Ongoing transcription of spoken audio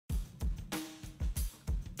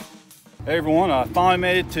Hey everyone, I finally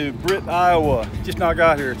made it to Britt, Iowa. Just now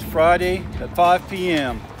got here. It's Friday at 5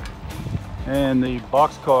 p.m. and the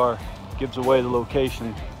boxcar gives away the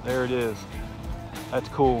location. There it is. That's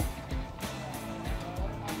cool.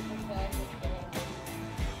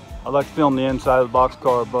 I like to film the inside of the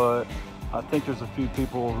boxcar, but I think there's a few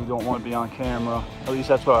people who don't want to be on camera. At least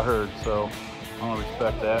that's what I heard, so I'm gonna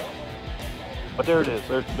respect that. But there it is.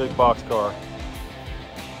 There's the big boxcar.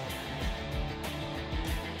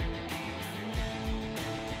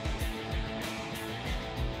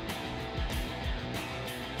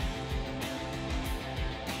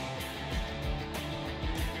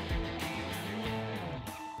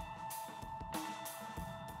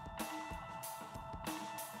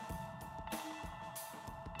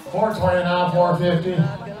 $420 now,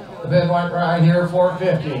 $450. The big white right here,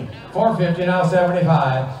 $450. $450 now,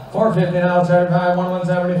 $75. $450 now, $75.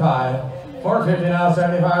 $175. $450 now,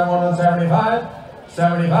 $75. $175.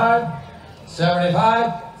 $75.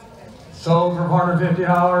 $75. Sold for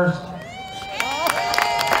 $450.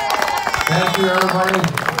 Thank you, everybody,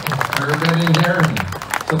 for being here and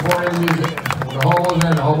supporting the Hobos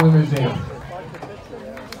and the Hobo Museum.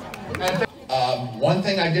 One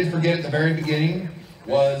thing I did forget at the very beginning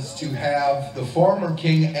was to have the former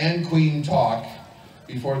king and queen talk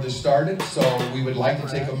before this started, so we would like to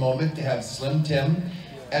take a moment to have Slim Tim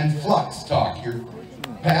and Flux talk, your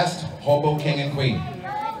past Hobo king and queen.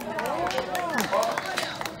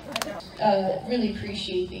 Really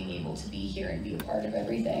appreciate being able to be here and be a part of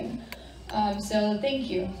everything. So thank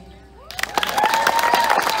you.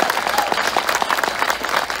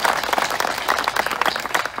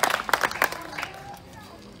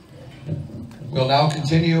 We'll now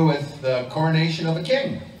continue with the coronation of a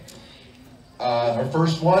king. Our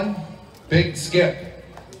first one, Big Skip.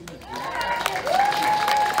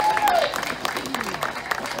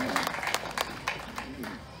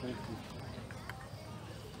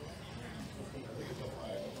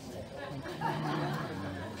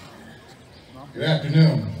 Good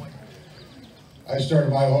afternoon. I started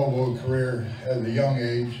my hobo career at a young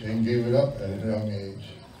age and gave it up at a young age.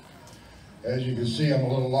 As you can see, I'm a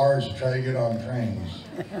little large to try to get on trains.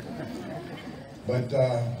 But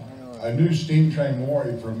I knew Steam Train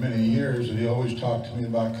Maury for many years, and he always talked to me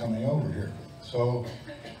about coming over here. So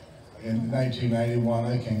in 1991,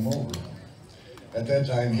 I came over. At that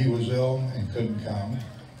time, he was ill and couldn't come.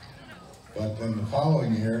 But then the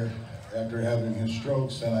following year, after having his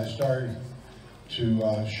strokes, then I started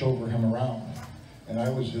to chauffeur him around. And I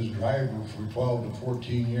was his driver for 12 to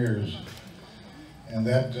 14 years. And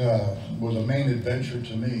that was a main adventure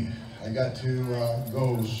to me. I got to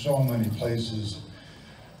go so many places,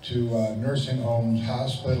 to nursing homes,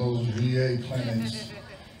 hospitals, VA clinics.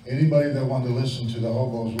 Anybody that wanted to listen to the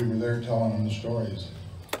Hobos, we were there telling them the stories.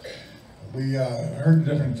 We heard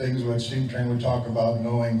different things. What Steam Train would talk about,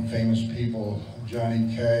 knowing famous people,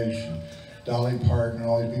 Johnny Cash, Dolly Parton, and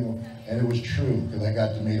all these people. And it was true, because I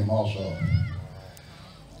got to meet them also.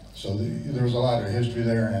 So there was a lot of history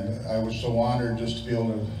there, and I was so honored just to be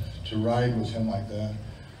able to ride with him like that.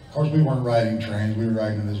 Of course, we weren't riding trains, we were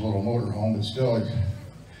riding in his little motorhome, but still,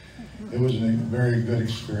 it was a very good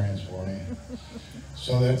experience for me.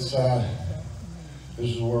 So that's,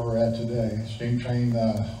 this is where we're at today. Steam Train,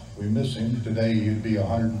 we miss him. Today, he'd be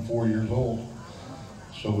 104 years old.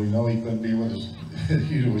 So we know he couldn't be with us.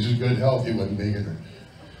 He was in good health, he wouldn't be here.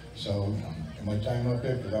 So, am I time up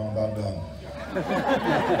there? Because I'm about done. I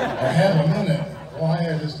had a minute. Well, I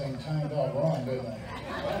had this thing timed out wrong, didn't I?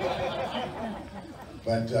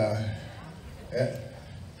 But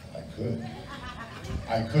I could.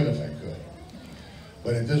 I could if I could.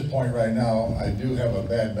 But at this point right now, I do have a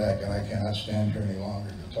bad back and I cannot stand here any longer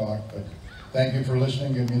to talk. But thank you for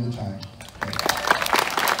listening. Give me the time.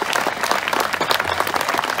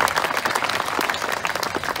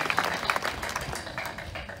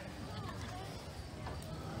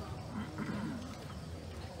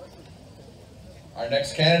 Our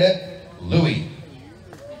next candidate, Louie.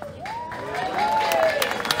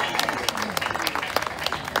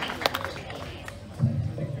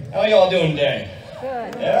 How y'all doing today?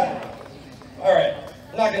 Good. Yeah? All right.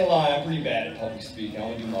 I'm not gonna lie, I'm pretty bad at public speaking.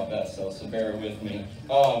 I'm gonna do my best though, so bear with me.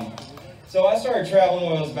 So I started traveling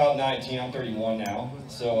when I was about 19. I'm 31 now.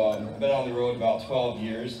 So I've been on the road about 12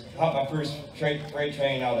 years. Hopped my first freight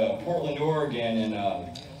train out of Portland, Oregon in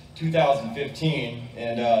 2015,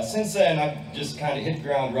 and since then I've just kind of hit the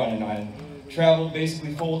ground running. I travel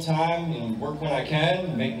basically full time and work when I can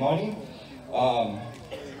and make money.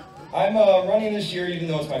 I'm running this year, even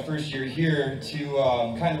though it's my first year here,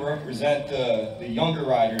 to kind of represent the younger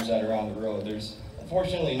riders that are on the road. There's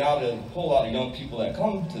unfortunately not a whole lot of young people that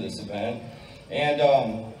come to this event, And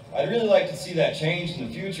I'd really like to see that change in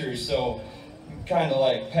the future, so kind of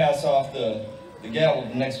like pass off the gavel to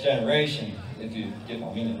the next generation, if you get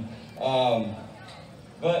my meaning.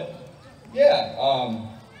 But yeah,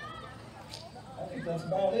 I think that's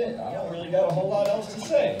about it. I don't really got a whole lot else to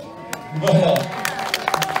say. But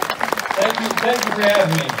thank you for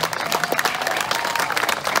having me.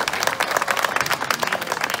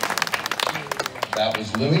 That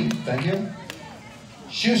was Louie, thank you.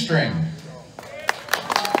 Shoestring.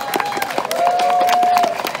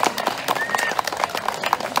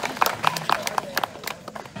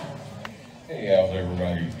 Hey, how's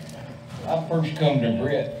everybody? I first come to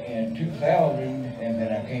Britt in 2000, and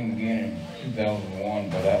then I came again in 2001,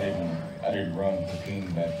 but I didn't run for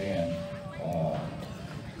king back then.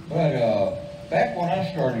 But back when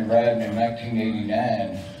I started riding in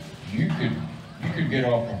 1989, you could get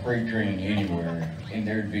off a freight train anywhere, and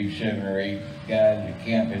there'd be 7 or 8 guys that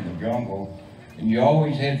camp in the jungle, and you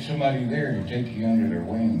always had somebody there to take you under their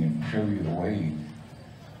wing and show you the way.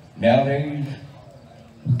 Nowadays,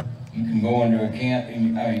 you can go into a camp,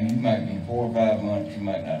 and I mean, you might be 4 or 5 months, you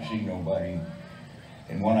might not see nobody.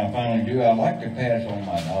 And when I finally do, I like to pass on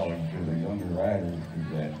my knowledge to the younger riders,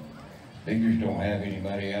 because that they just don't have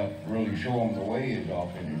anybody out to really show them the way as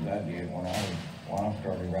often as I did when I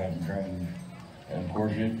started riding trains. And of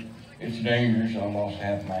course, it's dangerous. I lost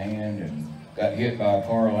half my hand and got hit by a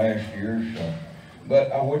car last year. So,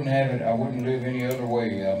 but I wouldn't have it. I wouldn't live any other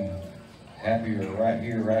way. I'm happier right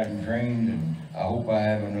here riding trains, and I hope I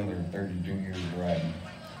have another 32 years of riding.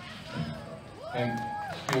 And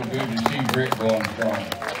still good to see Britt going strong.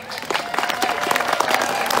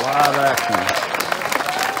 Live action.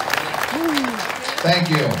 Thank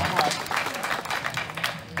you.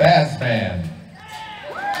 Bass Man.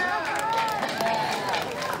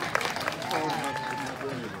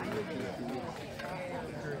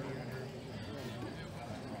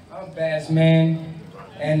 I'm Bass Man,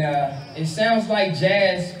 and it sounds like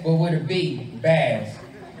jazz, but with a B, Bass.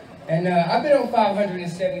 And I've been on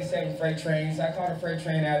 577 freight trains. I caught a freight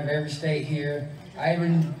train out of every state here. I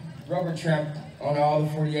even rubber tramped on all the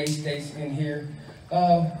 48 states in here.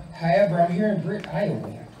 However, I'm here in Britt,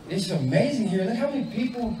 Iowa. It's amazing here. Look how many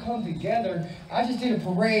people come together. I just did a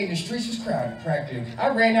parade. The streets was crowded practically. I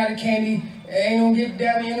ran out of candy. Ain't gonna get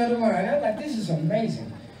down me another line. I was like, this is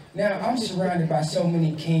amazing. Now, I'm surrounded by so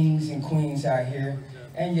many kings and queens out here.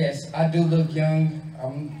 And yes, I do look young.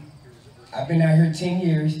 I've been out here 10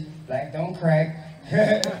 years. Black don't crack.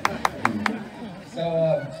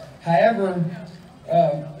 So, however,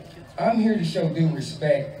 I'm here to show due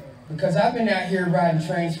respect, because I've been out here riding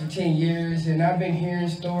trains for 10 years, and I've been hearing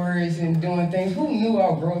stories and doing things. Who knew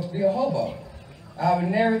I would grow up to be a hobo? I would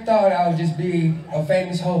never thought I would just be a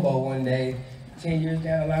famous hobo one day, 10 years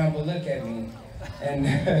down the line, but look at me. And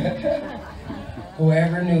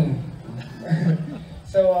whoever knew.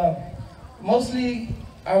 So mostly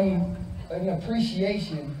I'm an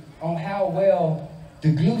appreciation on how well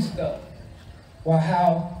the glue stuck. While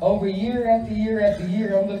how over year after year after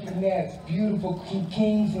year, I'm looking at beautiful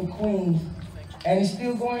kings and queens, and it's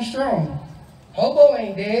still going strong. Hobo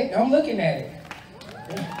ain't dead. I'm looking at it.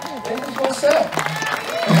 This is what's up.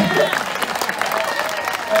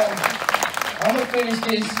 I'm gonna finish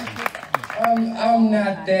this. I'm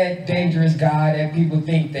not that dangerous guy that people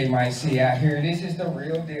think they might see out here. This is the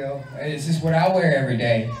real deal. This is what I wear every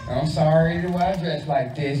day. I'm sorry that I dress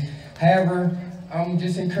like this. However, I'm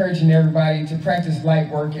just encouraging everybody to practice light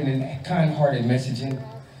working and kind-hearted messaging.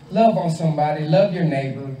 Love on somebody, love your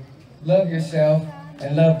neighbor, love yourself,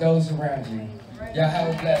 and love those around you. Y'all have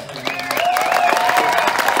a blessed one.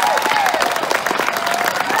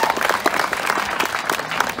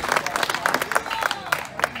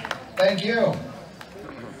 Thank you.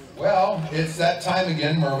 Well, it's that time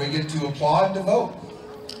again where we get to applaud to vote.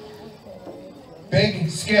 Big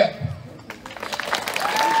Skip.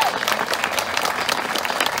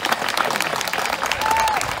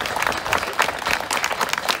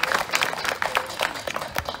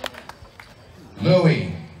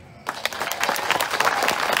 Louie.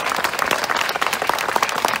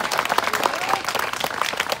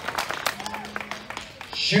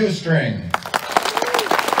 Shoestring.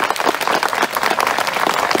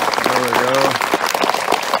 There we go.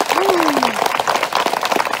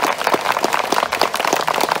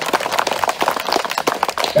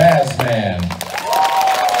 Bass Man.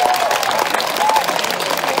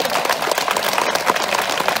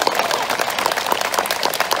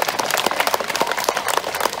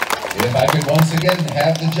 If I could once again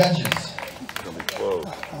have the judges.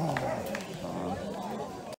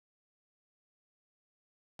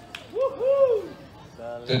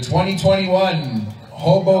 The 2021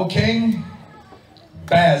 Hobo King,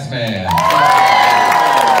 Bazman.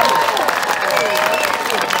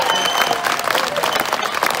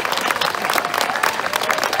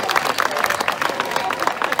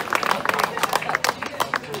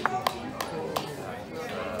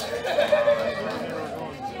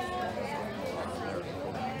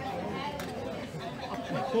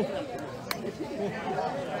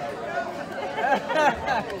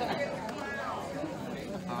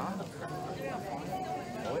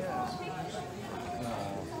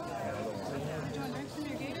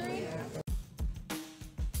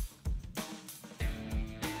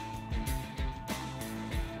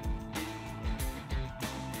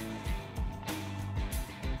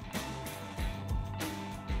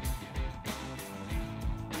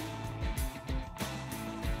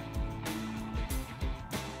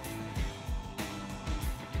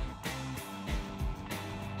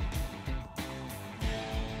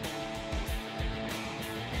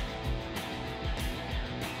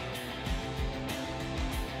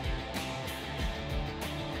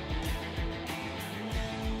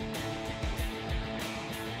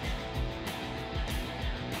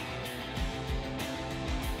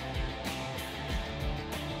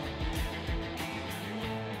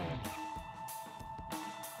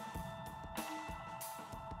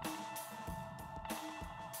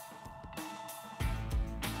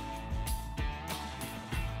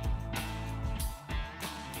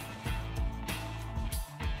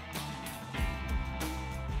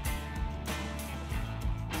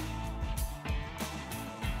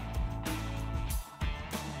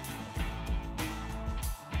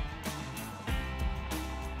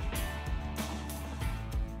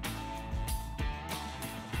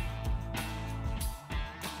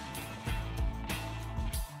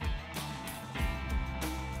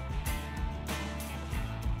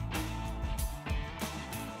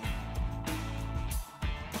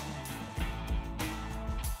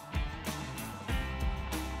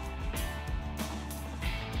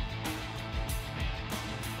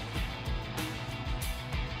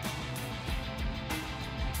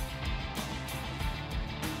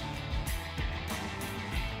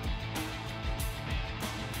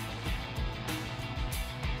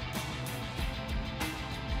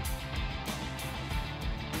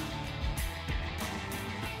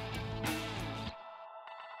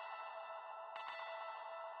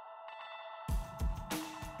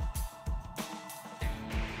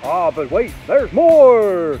 Ah, but wait, there's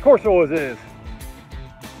more! Of course there always is.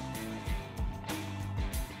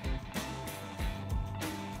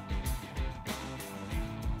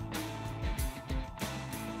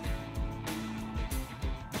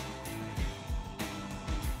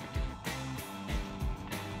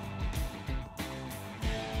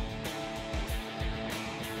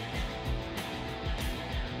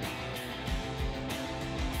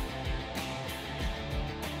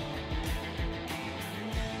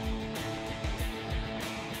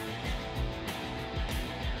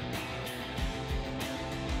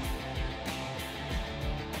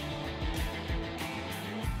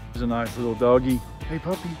 There's a nice little doggy. Hey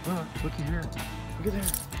puppy, look, looky here. Look at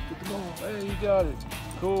that. Get the ball. Hey, you got it.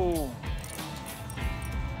 Cool.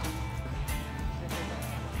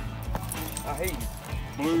 I hate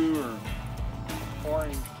blue or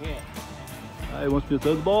orange can't. He wants me to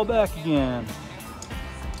throw the ball back again.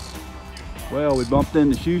 Well, we bumped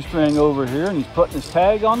into Shoestring over here and he's putting his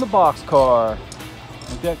tag on the box car.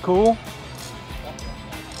 Ain't that cool?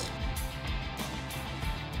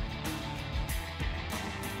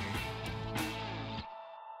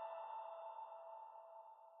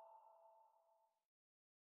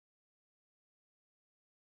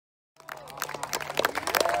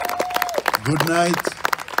 Good night.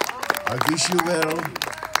 I wish you well.